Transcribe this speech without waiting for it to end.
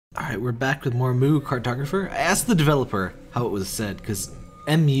Alright, we're back with more Mu Cartographer. I asked the developer how it was said, because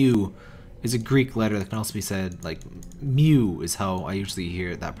MU is a Greek letter that can also be said, like, Mu is how I usually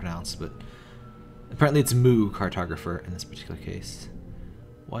hear that pronounced, but apparently it's Mu Cartographer in this particular case.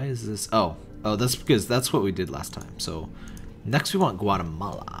 Why is this? Oh, that's because that's what we did last time. So, next we want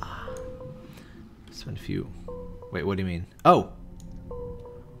Guatemala. Spend a few. Wait, what do you mean? Oh!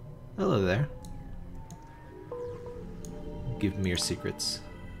 Hello there. Give me your secrets.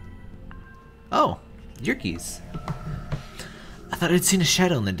 Oh, Yerkes. I thought I'd seen a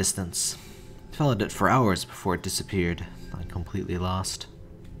shadow in the distance. Followed it for hours before it disappeared. I'm completely lost.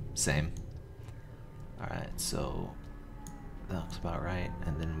 Same. Alright, so that looks about right.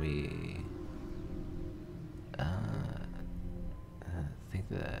 And then we I think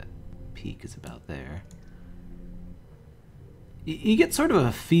the peak is about there. You get sort of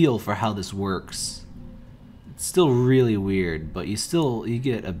a feel for how this works. It's still really weird, but you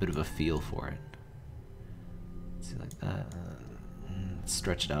get a bit of a feel for it. See, like that.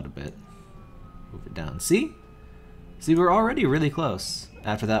 Stretch it out a bit. Move it down. See? See, we're already really close.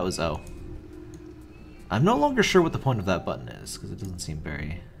 After that was O. I'm no longer sure what the point of that button is, because it doesn't seem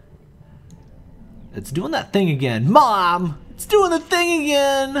very... It's doing that thing again. Mom! It's doing the thing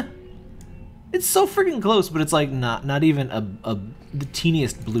again! It's so freaking close, but it's like not even the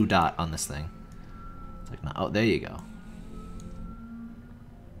teeniest blue dot on this thing. It's like, oh, there you go.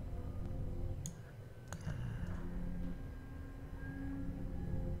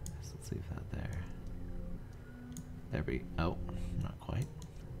 Let's leave that there. There we go. Oh, not quite.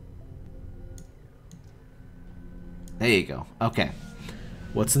 There you go. Okay.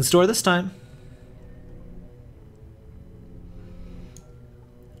 What's in store this time?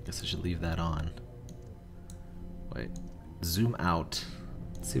 Guess I should leave that on. Wait. Zoom out.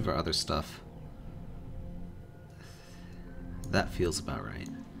 Let's see if our other stuff. That feels about right.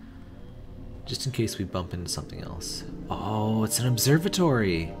 Just in case we bump into something else. Oh, it's an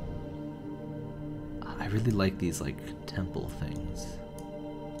observatory! I really like these, like, temple things.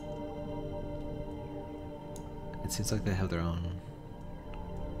 It seems like they have their own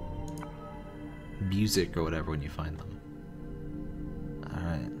music or whatever when you find them.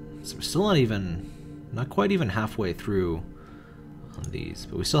 Alright, so we're still not quite even halfway through on these,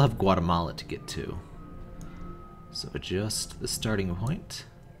 but we still have Guatemala to get to. So adjust the starting point.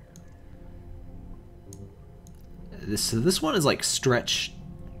 This one is like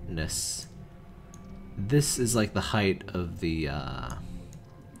stretchness. This is like the height of the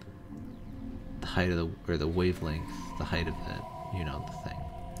wavelength, the height of it, you know, the thing.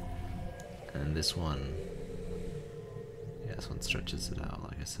 And this one, yeah, this one stretches it out,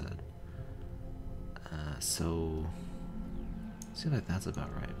 like I said. So, seems like that's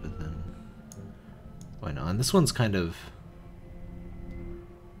about right, but then, why no? And this one's kind of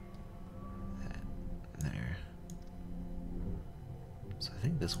there. So I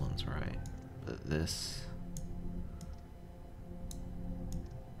think this one's right, but this.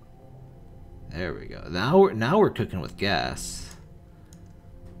 There we go. Now we're cooking with gas,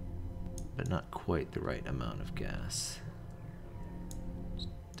 but not quite the right amount of gas. Just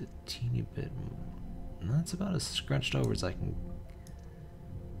a teeny bit more. And that's about as scrunched over as I can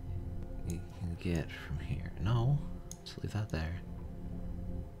get from here. No, just leave that there.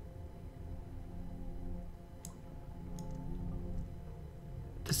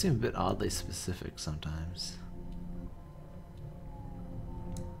 It does seem a bit oddly specific sometimes.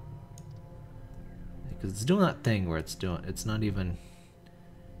 Because it's doing that thing where it's not even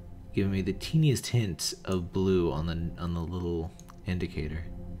giving me the teeniest hint of blue on the little indicator.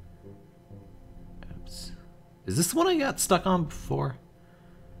 Oops. Is this the one I got stuck on before?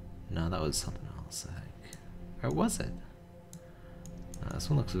 No, that was something else, I think. Or was it? This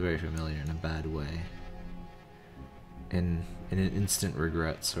one looks very familiar in a bad way. In an instant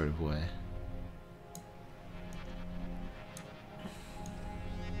regret sort of way.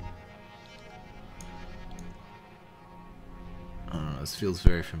 I don't know, this feels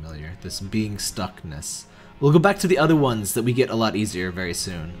very familiar. This being stuckness. We'll go back to the other ones that we get a lot easier very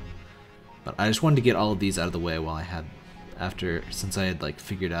soon. But I just wanted to get all of these out of the way while I had, since I had like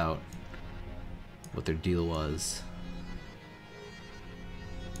figured out what their deal was.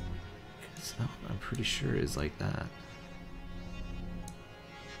 So I'm pretty sure is like that.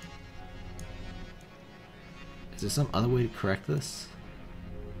 Is there some other way to correct this?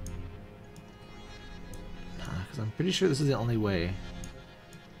 Because I'm pretty sure this is the only way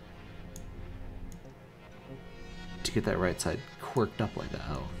to get that right side quirked up like that.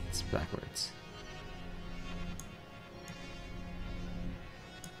 Oh, it's backwards.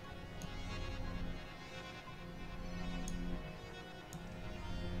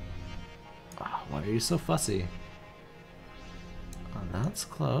 Why are you so fussy? Oh, that's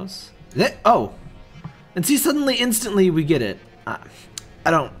close. Oh! And see, suddenly, instantly, we get it. I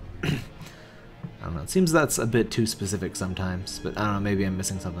don't... I don't know. It seems that's a bit too specific sometimes, but I don't know, maybe I'm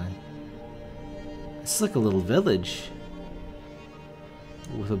missing something. It's like a little village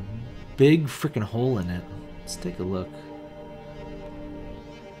with a big freaking hole in it. Let's take a look.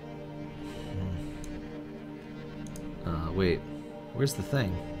 Wait. Where's the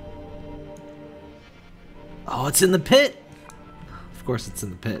thing? Oh, it's in the pit! Of course it's in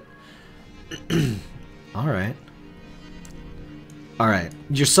the pit. Alright. Alright.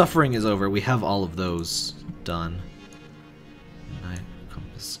 Your suffering is over. We have all of those done. Night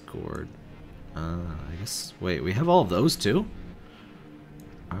compass cord. I guess... Wait, we have all of those too?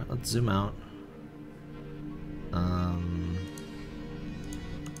 Alright, let's zoom out.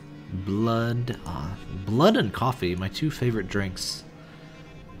 Blood. Blood and coffee, my two favorite drinks.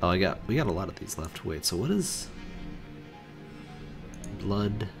 Oh, we got a lot of these left. Wait, so what is...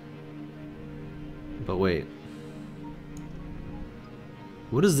 Blood... But wait.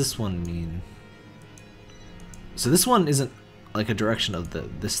 What does this one mean? So this one isn't like a direction of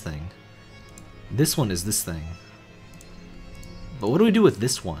this thing. This one is this thing. But what do we do with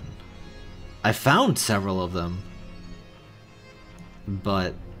this one? I found several of them.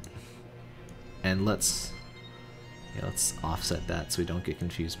 But... And let's offset that so we don't get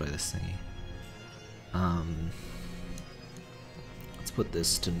confused by this thingy. Let's put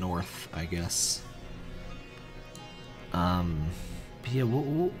this to north, I guess. But yeah,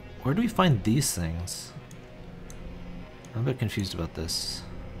 where do we find these things? I'm a bit confused about this.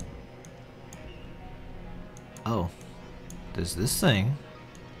 Oh, there's this thing.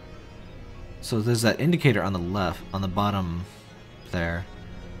 So there's that indicator on the left, on the bottom there.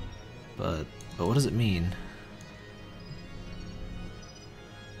 But what does it mean?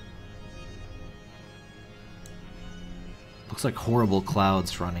 Looks like horrible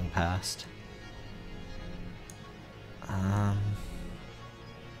clouds running past. I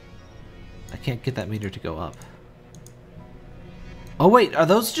can't get that meter to go up. Oh wait, are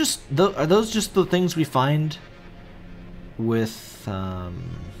those just the things we find with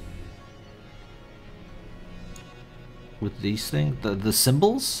these things? The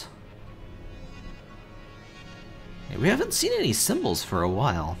symbols? Yeah, we haven't seen any symbols for a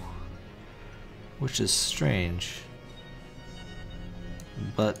while, which is strange.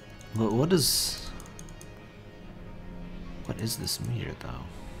 But what is this meter though?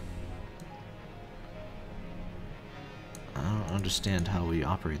 I don't understand how we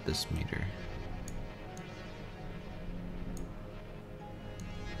operate this meter.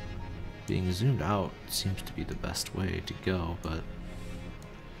 Being zoomed out seems to be the best way to go, but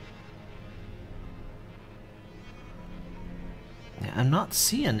yeah, I'm not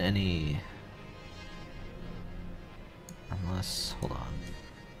seeing any. Unless, hold on.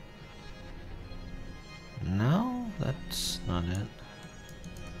 No, that's not it.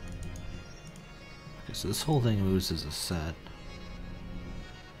 Okay, so this whole thing moves as a set.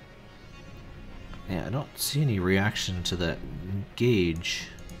 Yeah, I don't see any reaction to that gauge.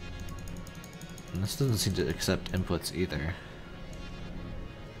 And this doesn't seem to accept inputs either.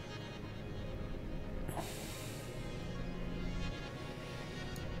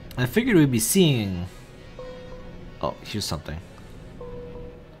 I figured we'd be seeing... Oh, here's something.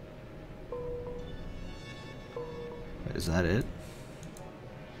 Is that it?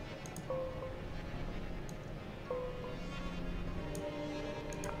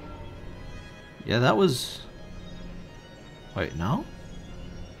 Yeah, that was... Wait, no?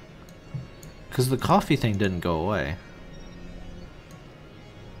 Because the coffee thing didn't go away.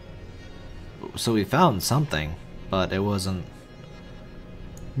 So we found something, but it wasn't...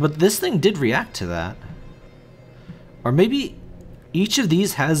 But this thing did react to that. Or maybe each of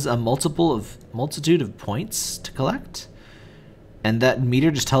these has a multitude of points to collect? And that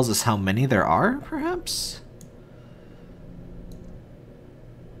meter just tells us how many there are, perhaps?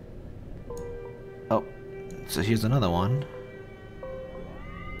 Oh, so here's another one.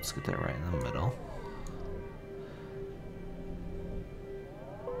 Let's get that right in the middle.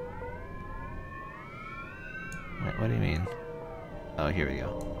 Wait, what do you mean? Oh, here we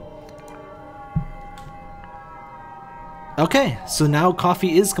go. Okay, so now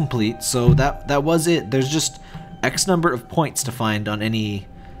coffee is complete, so that was it. There's just X number of points to find on any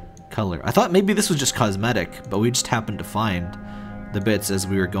color. I thought maybe this was just cosmetic, but we just happened to find the bits as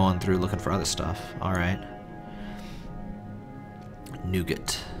we were going through looking for other stuff. Alright.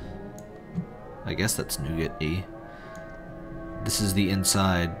 Nougat. I guess that's nougat-y. This is the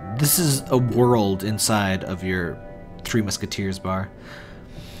inside. This is a world inside of your Three Musketeers bar.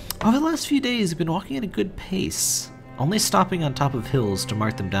 Over the last few days, I've been walking at a good pace, only stopping on top of hills to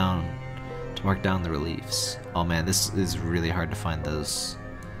mark down the reliefs. Oh man, this is really hard to find those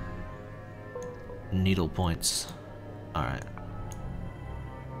needle points. Alright.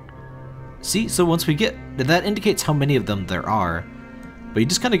 See, so once we get... that indicates how many of them there are, but you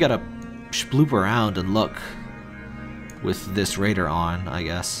just kind of gotta sploop around and look with this radar on, I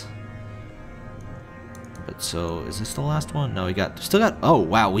guess. But so, is this the last one? No, we still got, oh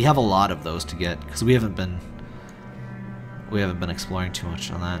wow, we have a lot of those to get, because we haven't been exploring too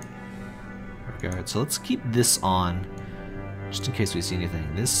much on that regard. So let's keep this on, just in case we see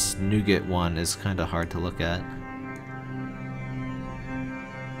anything. This nougat one is kind of hard to look at.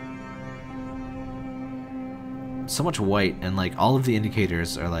 So much white, and like all of the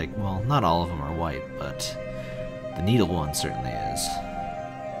indicators are like, well, not all of them are white, but the needle one certainly is.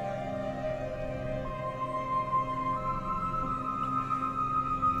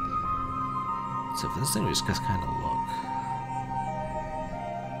 So for this thing, we just kind of look.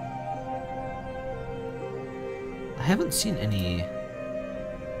 I haven't seen any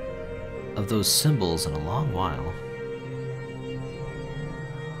of those symbols in a long while.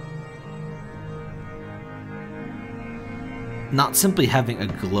 Not simply having a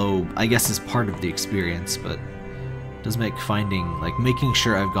globe, I guess, is part of the experience, but it does make finding, like, making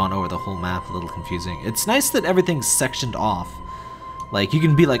sure I've gone over the whole map a little confusing. It's nice that everything's sectioned off. Like, you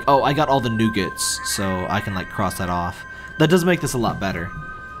can be like, oh, I got all the nougats, so I can, like, cross that off. That does make this a lot better.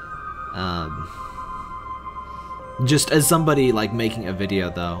 Just as somebody, like, making a video,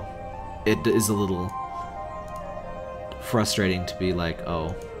 though, it is a little frustrating to be like,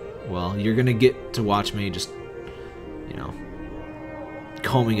 oh, well, you're gonna get to watch me just, you know,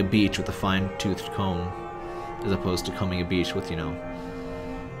 combing a beach with a fine-toothed comb, as opposed to combing a beach with, you know,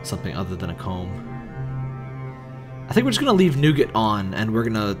 something other than a comb. I think we're just gonna leave nougat on, and we're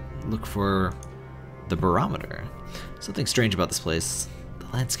gonna look for the barometer. Something strange about this place. The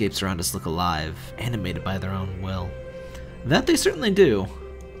landscapes around us look alive, animated by their own will. That they certainly do.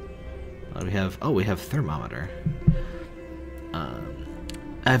 What do we have? Oh, we have thermometer.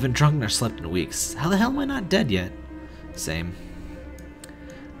 I haven't drunk nor slept in weeks. How the hell am I not dead yet? Same.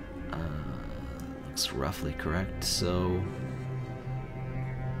 Looks roughly correct, so...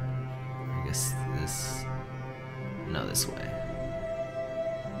 I guess this... No, this way.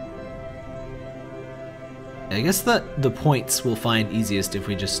 I guess that the points we'll find easiest if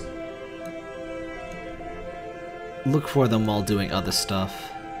we just look for them while doing other stuff.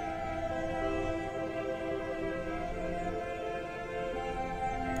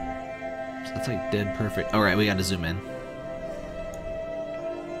 So that's like dead perfect. Alright, we gotta zoom in.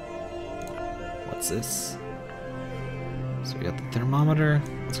 What's this? So we got the thermometer.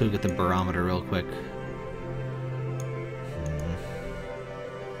 Let's go get the barometer real quick.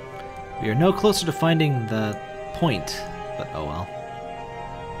 We are no closer to finding the point, but oh well.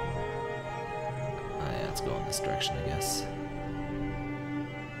 Yeah, let's go in this direction, I guess.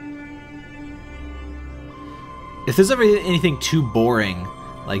 If there's ever anything too boring,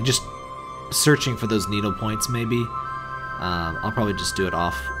 like just searching for those needle points, maybe, I'll probably just do it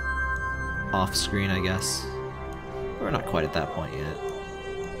off screen, I guess. We're not quite at that point yet.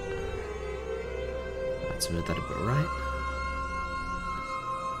 Let's move that a bit right.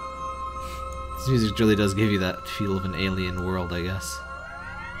 This music really does give you that feel of an alien world, I guess.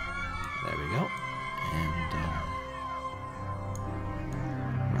 There we go. And,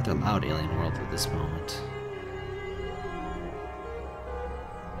 rather loud alien world at this moment.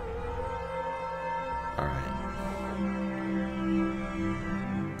 Alright.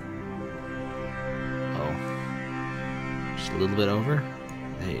 Oh. Just a little bit over.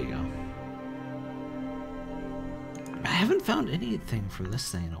 There you go. I haven't found anything from this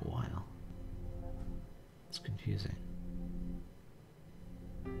thing in a while. It's confusing.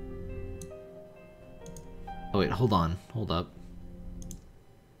 Oh wait, hold on. Hold up.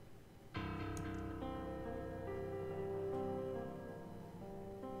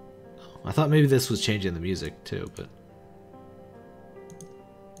 Oh, I thought maybe this was changing the music too, but...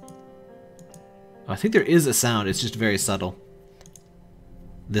 Oh, I think there is a sound, it's just very subtle.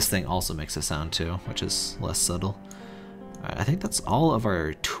 This thing also makes a sound too, which is less subtle. Alright, I think that's all of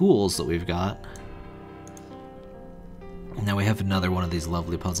our tools that we've got. Now we have another one of these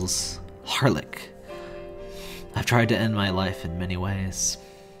lovely puzzles. Harlick. I've tried to end my life in many ways,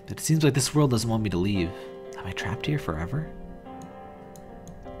 but it seems like this world doesn't want me to leave. Am I trapped here forever?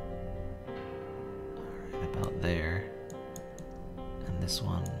 Alright, about there. And this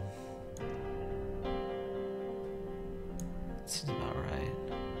one. Seems about right.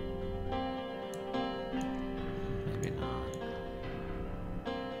 Maybe not.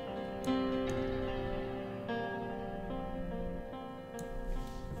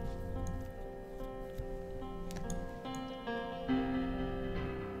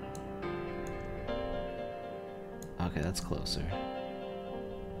 that's closer.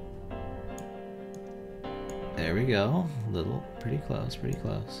 There we go. Pretty close, pretty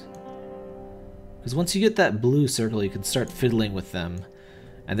close. Because once you get that blue circle, you can start fiddling with them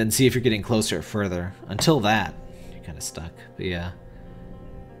and then see if you're getting closer or further. Until that, you're kind of stuck. But yeah.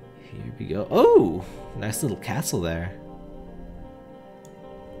 Here we go. Oh! Nice little castle there.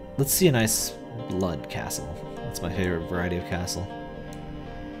 Let's see a nice blood castle. That's my favorite variety of castle.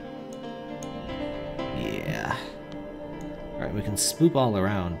 Yeah. Alright, we can swoop all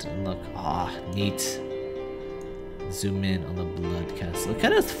around and look. Ah, neat. Zoom in on the blood castle. It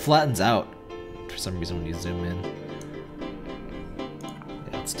kind of flattens out for some reason when you zoom in.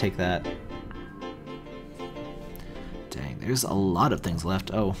 Yeah, let's take that. Dang, there's a lot of things left.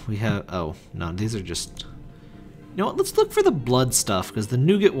 Oh, we have... Oh, no, these are just... You know what, let's look for the blood stuff, because the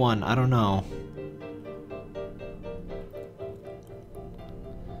nougat one, I don't know.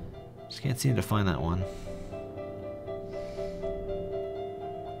 Just can't seem to find that one.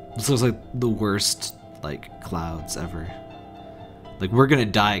 This looks like the worst, like, clouds ever. Like, we're gonna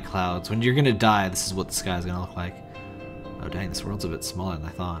die clouds. When you're gonna die, this is what the sky's gonna look like. Oh dang, this world's a bit smaller than I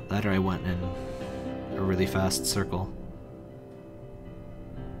thought. That or I went in a really fast circle.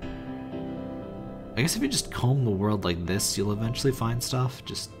 I guess if you just comb the world like this, you'll eventually find stuff.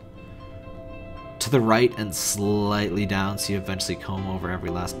 Just to the right and slightly down, so you eventually comb over every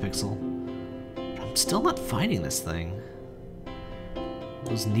last pixel. But I'm still not finding this thing.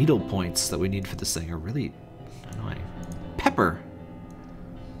 Those needle points that we need for this thing are really annoying. Pepper!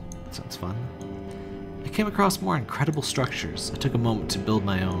 That sounds fun. I came across more incredible structures. I took a moment to build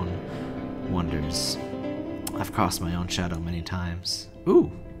my own wonders. I've crossed my own shadow many times. Ooh!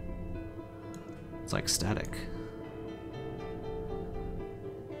 It's like static.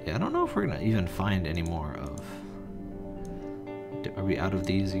 Yeah, I don't know if we're gonna even find any more of... Are we out of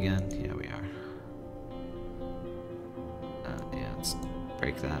these again? Yeah, we are. Yeah, let's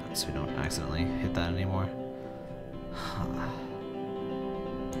break that so we don't accidentally hit that anymore.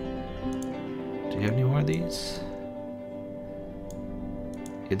 Do you have any more of these?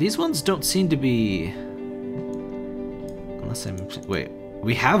 Yeah, these ones don't seem to be... Unless I'm... Wait.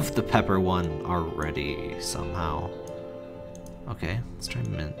 We have the pepper one already, somehow. Okay, let's try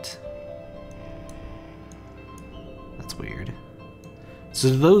mint. That's weird. So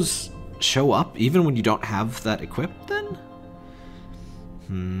do those show up even when you don't have that equipped, then?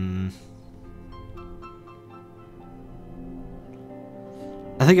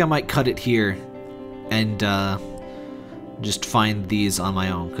 I think I might cut it here and just find these on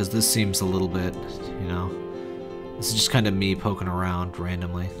my own, because this seems a little bit, you know... This is just kind of me poking around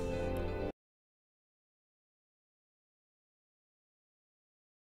randomly.